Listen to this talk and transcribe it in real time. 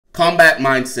Combat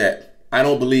mindset. I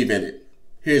don't believe in it.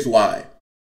 Here's why.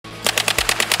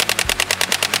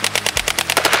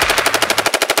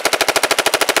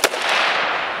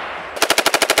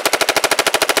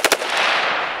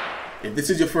 If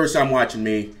this is your first time watching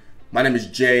me, my name is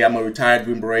Jay. I'm a retired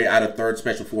Green Beret out of 3rd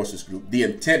Special Forces Group. The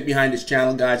intent behind this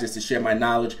channel, guys, is to share my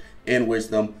knowledge and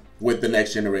wisdom with the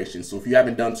next generation. So if you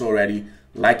haven't done so already,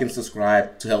 like and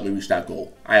subscribe to help me reach that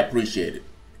goal. I appreciate it.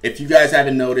 If you guys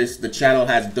haven't noticed, the channel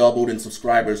has doubled in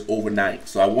subscribers overnight.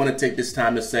 So I want to take this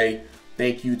time to say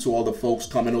thank you to all the folks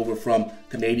coming over from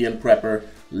Canadian Prepper.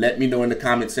 Let me know in the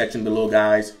comment section below,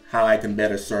 guys, how I can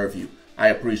better serve you. I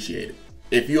appreciate it.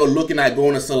 If you're looking at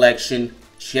going to selection,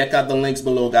 check out the links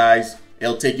below, guys.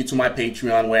 It'll take you to my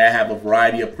Patreon, where I have a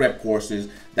variety of prep courses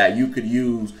that you could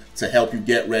use to help you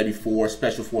get ready for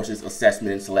Special Forces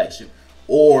assessment and selection.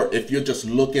 Or if you're just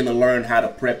looking to learn how to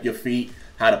prep your feet,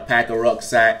 how to pack a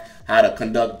rucksack, how to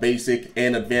conduct basic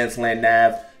and advanced land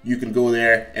nav, you can go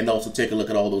there and also take a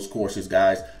look at all those courses,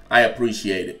 guys. I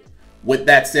appreciate it. With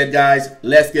that said, guys,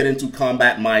 let's get into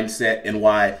combat mindset and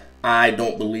why I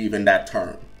don't believe in that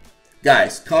term.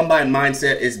 Guys, combat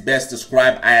mindset is best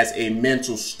described as a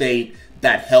mental state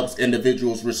that helps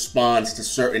individuals respond to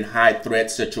certain high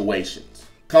threat situations.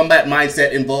 Combat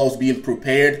mindset involves being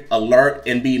prepared, alert,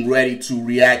 and being ready to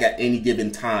react at any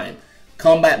given time.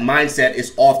 Combat mindset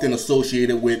is often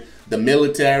associated with the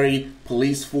military,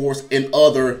 police force, and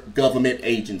other government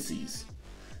agencies.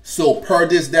 So per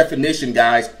this definition,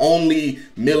 guys, only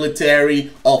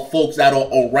military or folks that are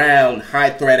around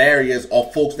high threat areas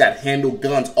or folks that handle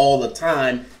guns all the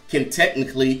time can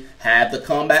technically have the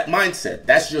combat mindset.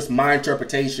 That's just my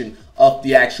interpretation of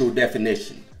the actual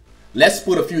definition. Let's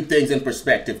put a few things in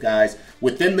perspective, guys.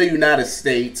 Within the United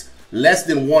States, less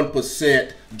than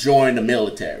 1% join the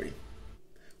military.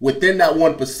 Within that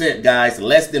 1%, guys,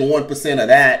 less than 1% of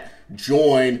that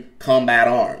join combat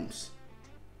arms.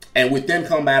 And within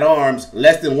combat arms,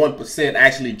 less than 1%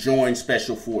 actually join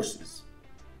special forces.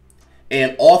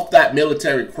 And off that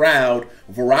military crowd,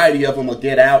 a variety of them will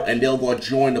get out and they'll go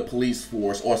join the police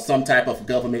force or some type of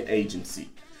government agency.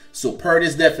 So per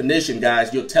this definition,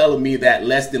 guys, you're telling me that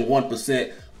less than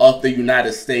 1% of the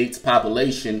United States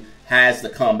population has the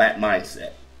combat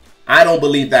mindset. I don't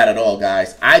believe that at all,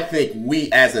 guys. I think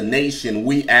we as a nation,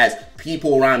 we as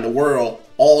people around the world,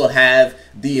 all have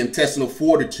the intestinal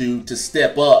fortitude to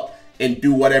step up and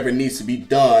do whatever needs to be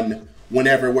done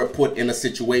whenever we're put in a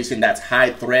situation that's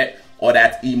high threat or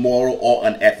that's immoral or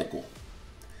unethical.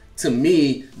 To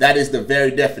me, that is the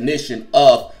very definition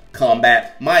of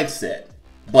combat mindset.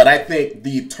 But I think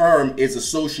the term is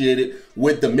associated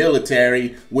with the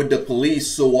military, with the police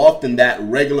so often that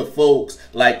regular folks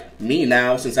like me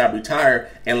now, since I retired,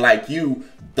 and like you,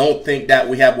 don't think that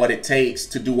we have what it takes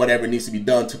to do whatever needs to be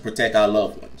done to protect our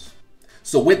loved ones.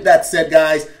 So with that said,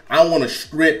 guys, I want to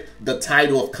strip the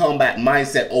title of combat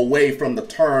mindset away from the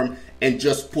term and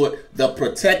just put the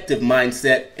protective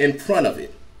mindset in front of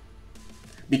it.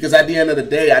 Because at the end of the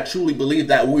day, I truly believe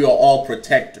that we are all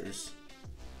protectors.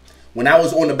 When I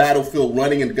was on the battlefield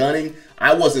running and gunning,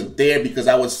 I wasn't there because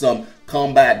I was some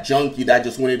combat junkie that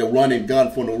just wanted to run and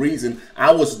gun for no reason.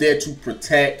 I was there to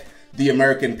protect the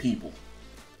American people.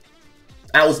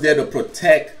 I was there to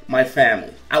protect my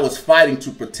family. I was fighting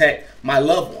to protect my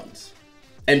loved ones.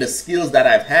 And the skills that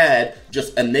I've had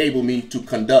just enable me to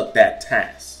conduct that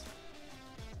task.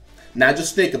 Now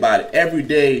just think about it. Every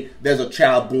day there's a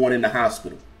child born in the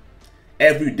hospital.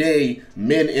 Every day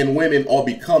men and women are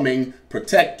becoming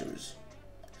protectors.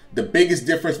 The biggest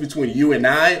difference between you and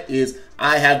I is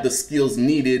I have the skills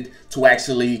needed to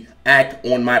actually act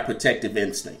on my protective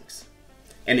instincts.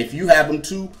 And if you have them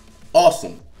too,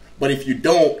 awesome. But if you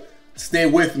don't, stay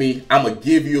with me. I'm going to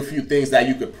give you a few things that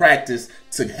you could practice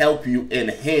to help you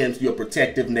enhance your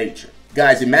protective nature.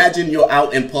 Guys, imagine you're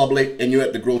out in public and you're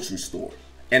at the grocery store.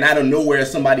 And out of nowhere,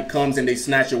 somebody comes and they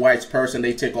snatch your wife's purse and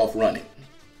they take off running.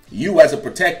 You as a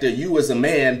protector, you as a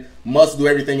man, must do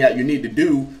everything that you need to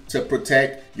do to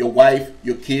protect your wife,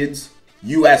 your kids.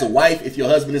 You as a wife, if your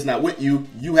husband is not with you,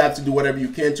 you have to do whatever you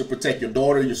can to protect your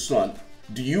daughter, your son.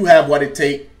 Do you have what it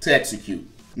takes to execute?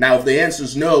 Now, if the answer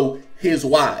is no, here's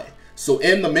why. So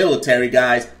in the military,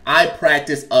 guys, I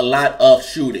practice a lot of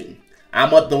shooting.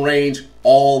 I'm at the range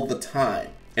all the time.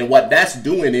 And what that's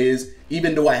doing is,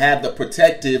 even though I have the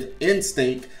protective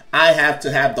instinct, I have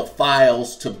to have the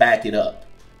files to back it up.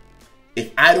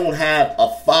 If I don't have a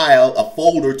file, a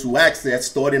folder to access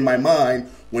stored in my mind,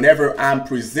 whenever I'm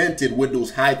presented with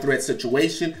those high threat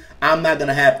situations, I'm not going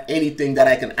to have anything that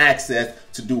I can access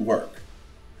to do work.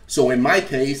 So in my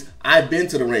case, I've been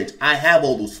to the range. I have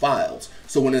all those files.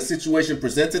 So when a situation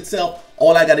presents itself,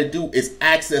 all I got to do is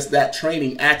access that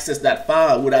training, access that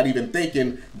file without even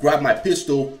thinking, grab my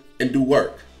pistol and do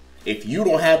work. If you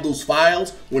don't have those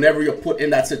files, whenever you're put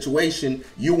in that situation,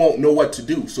 you won't know what to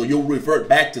do. So you'll revert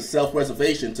back to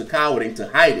self-preservation, to cowering, to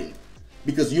hiding,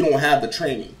 because you don't have the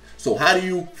training. So how do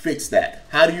you fix that?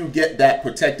 How do you get that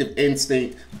protective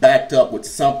instinct backed up with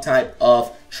some type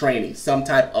of training, some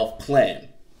type of plan?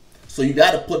 So you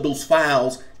got to put those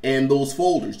files in those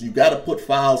folders. You got to put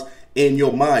files in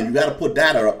your mind. You got to put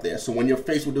data up there. So when you're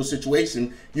faced with those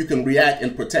situations, you can react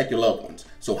and protect your loved ones.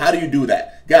 So how do you do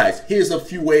that? Guys, here's a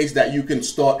few ways that you can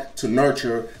start to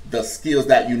nurture the skills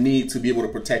that you need to be able to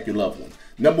protect your loved ones.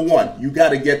 Number one, you got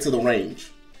to get to the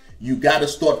range. You got to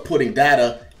start putting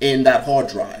data in that hard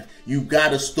drive. You got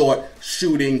to start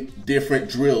shooting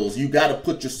different drills. You got to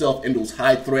put yourself in those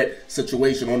high threat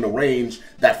situations on the range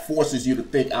that forces you to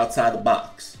think outside the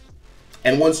box.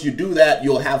 And once you do that,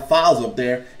 you'll have files up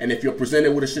there. And if you're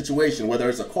presented with a situation, whether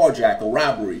it's a carjack, a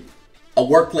robbery, a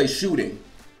workplace shooting,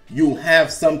 you'll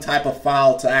have some type of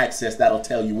file to access that'll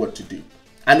tell you what to do.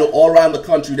 I know all around the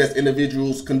country there's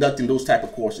individuals conducting those type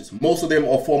of courses. Most of them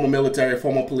are former military,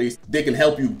 former police. They can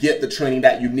help you get the training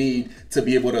that you need to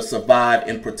be able to survive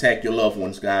and protect your loved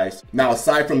ones, guys. Now,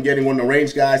 aside from getting on the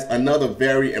range, guys, another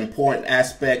very important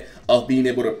aspect of being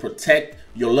able to protect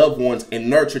your loved ones and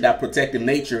nurture that protective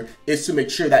nature is to make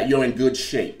sure that you're in good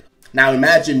shape. Now,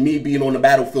 imagine me being on the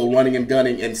battlefield running and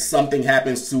gunning and something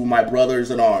happens to my brothers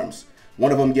in arms.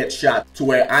 One of them gets shot to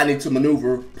where I need to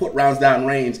maneuver, put rounds down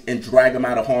range, and drag them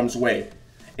out of harm's way.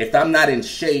 If I'm not in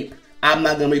shape, I'm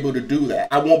not going to be able to do that.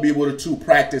 I won't be able to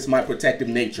practice my protective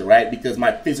nature, right? Because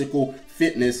my physical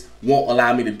fitness won't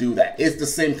allow me to do that. It's the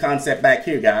same concept back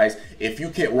here, guys. If you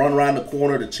can't run around the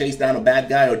corner to chase down a bad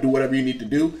guy or do whatever you need to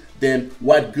do, then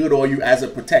what good are you as a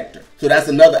protector? So that's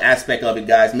another aspect of it,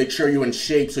 guys. Make sure you're in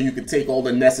shape so you can take all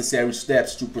the necessary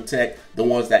steps to protect the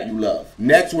ones that you love.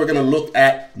 Next, we're going to look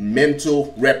at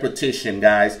mental repetition,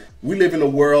 guys. We live in a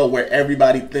world where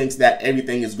everybody thinks that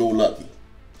everything is go-lucky.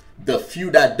 The few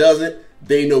that does it,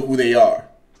 they know who they are.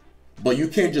 But you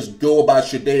can't just go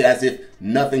about your day as if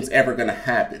nothing's ever going to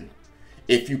happen.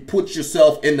 If you put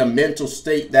yourself in the mental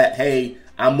state that, hey,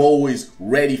 I'm always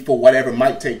ready for whatever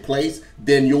might take place,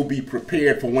 then you'll be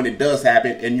prepared for when it does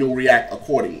happen and you'll react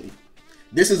accordingly.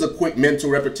 This is a quick mental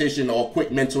repetition or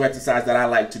quick mental exercise that I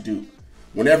like to do.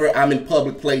 Whenever I'm in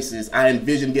public places, I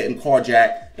envision getting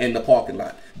carjacked in the parking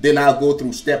lot. Then I'll go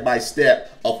through step by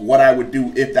step of what I would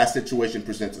do if that situation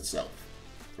presents itself.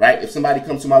 Right? If somebody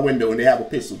comes to my window and they have a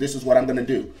pistol, this is what I'm going to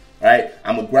do. Right?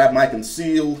 I'm going to grab my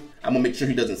concealed. I'm going to make sure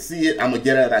he doesn't see it. I'm going to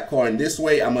get out of that car in this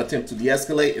way. I'm going to attempt to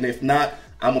de-escalate. And if not,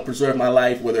 I'm going to preserve my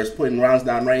life, whether it's putting rounds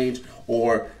down range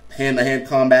or hand-to-hand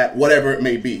combat, whatever it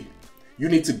may be. You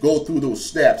need to go through those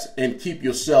steps and keep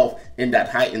yourself in that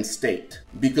heightened state.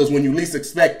 Because when you least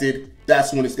expect it,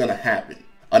 that's when it's going to happen.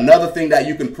 Another thing that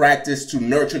you can practice to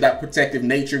nurture that protective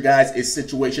nature, guys, is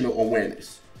situational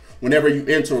awareness. Whenever you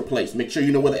enter a place, make sure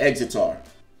you know where the exits are.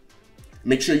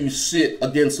 Make sure you sit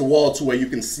against the wall to where you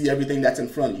can see everything that's in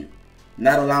front of you.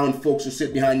 Not allowing folks to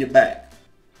sit behind your back.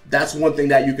 That's one thing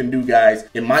that you can do, guys.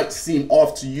 It might seem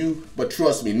off to you, but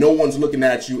trust me, no one's looking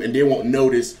at you and they won't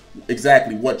notice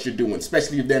exactly what you're doing,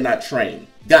 especially if they're not trained.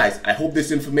 Guys, I hope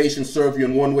this information served you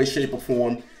in one way, shape, or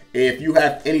form. If you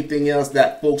have anything else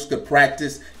that folks could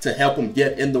practice to help them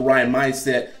get in the right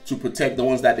mindset to protect the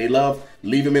ones that they love,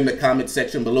 leave them in the comment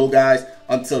section below, guys.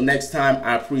 Until next time,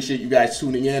 I appreciate you guys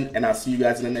tuning in, and I'll see you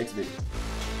guys in the next video.